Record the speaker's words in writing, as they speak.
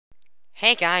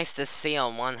Hey guys, this is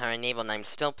CO100 and I'm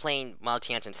still playing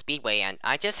WildTangent Speedway, and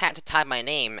I just had to type my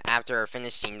name after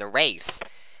finishing the race.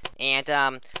 And,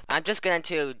 I'm just gonna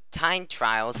do time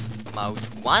trials mode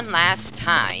one last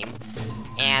time,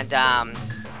 and,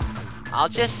 I'll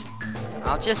just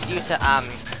use a,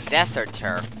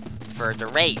 deserter for the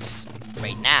race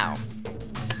right now.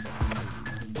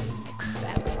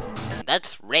 Accept, and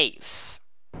let's race.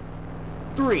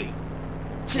 3,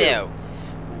 2,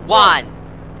 1.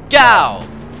 Go!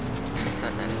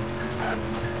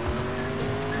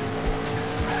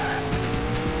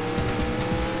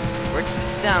 We're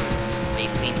just,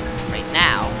 racing right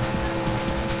now.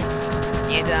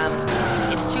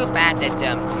 And, it's too bad that,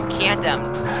 you can't,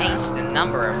 change the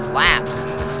number of laps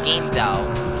in this game, though.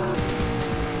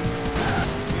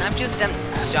 And I'm just,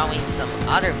 showing some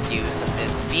other views of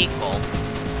this vehicle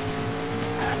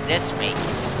in this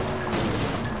race.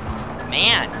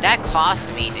 Man, that caused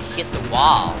me to hit the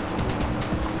wall.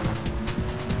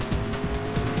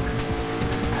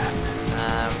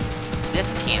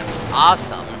 This camp is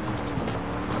awesome.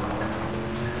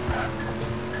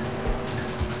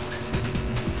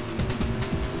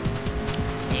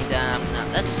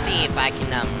 And, let's see if I can,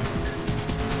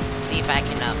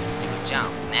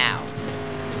 jump now.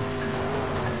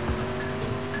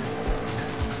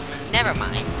 Never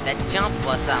mind, that jump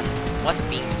was, wasn't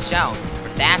being shown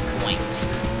from that point.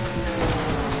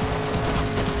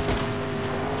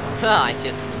 I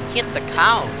just hit the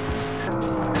cones.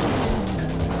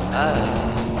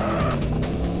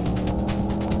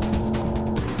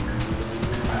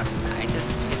 I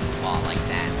just hit the wall like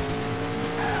that.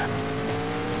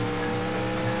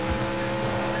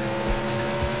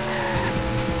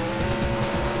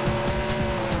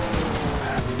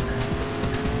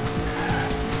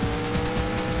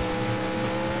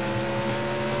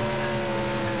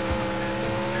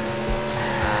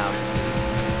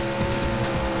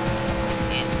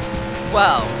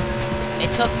 Whoa,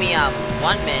 it took me,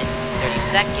 1 minute, 30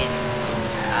 seconds,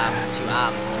 to,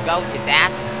 go to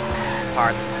that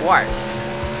part of the course.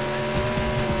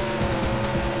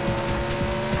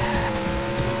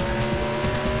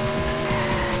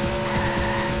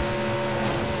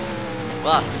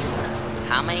 Well,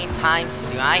 how many times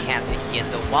do I have to hit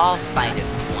the walls by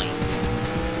this point?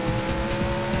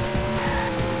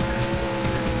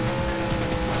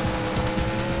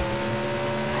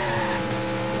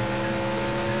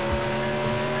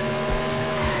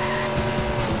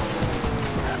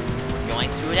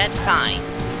 Through that sign,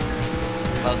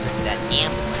 closer to that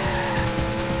ambulance.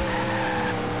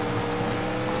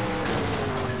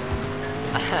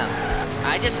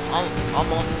 I just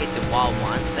almost hit the wall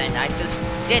once, and I just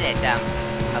did it,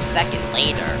 a second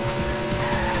later.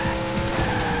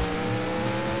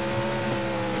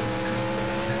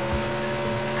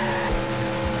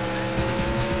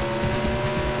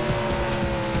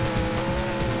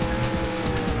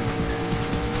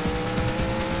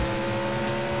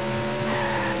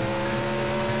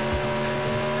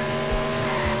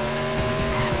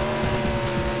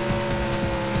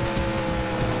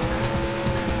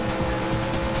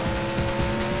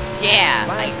 Yeah,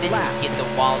 I didn't hit the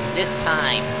wall this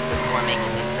time before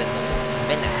making it to the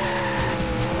finish.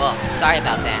 Well, sorry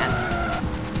about that.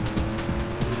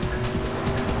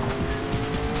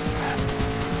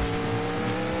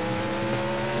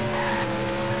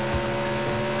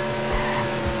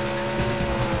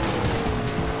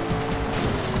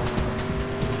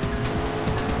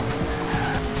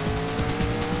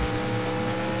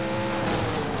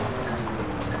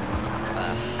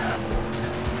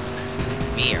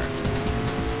 Weird.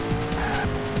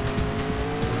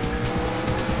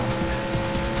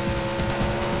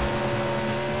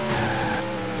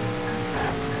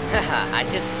 Haha, I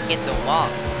just hit the wall.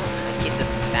 I hit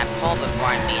that pole before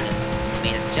I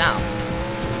made a jump.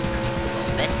 Just a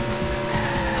little bit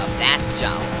of that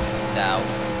jump, though.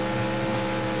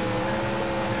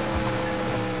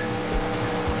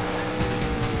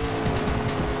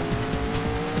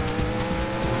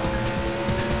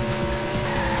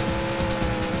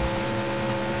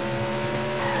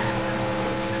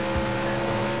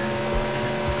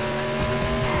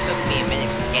 Me a minute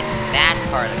to get to that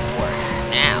part of the course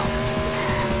now,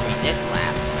 during this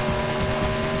lap.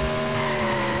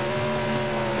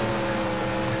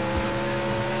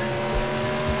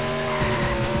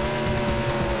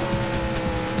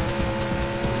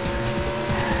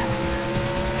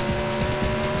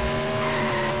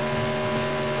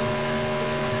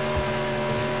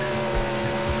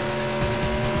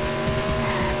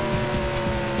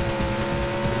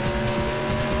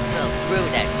 Go through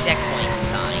that checkpoint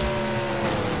sign.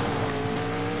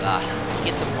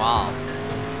 Hit the wall.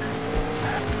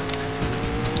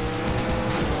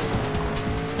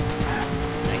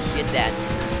 that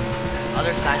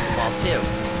other side of the wall too.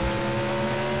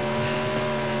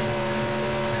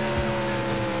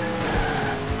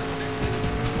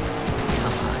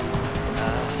 Come on.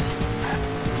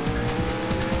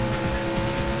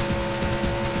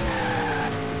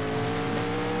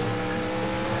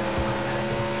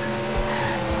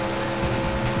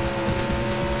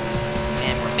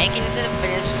 And we're making it to the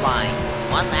finish line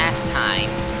one last time.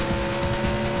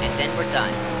 And then we're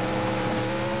done.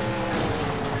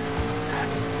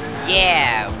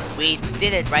 Yeah, we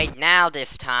did it right now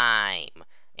this time.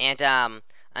 And, I'm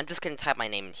just gonna type my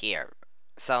name in here.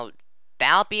 So,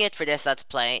 that'll be it for this Let's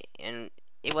Play. And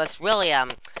it was really,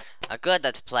 a good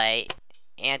Let's Play.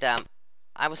 And,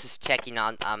 I was just checking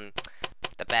on,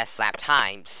 the best lap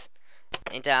times.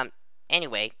 And,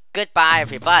 anyway, goodbye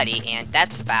everybody, and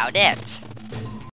that's about it.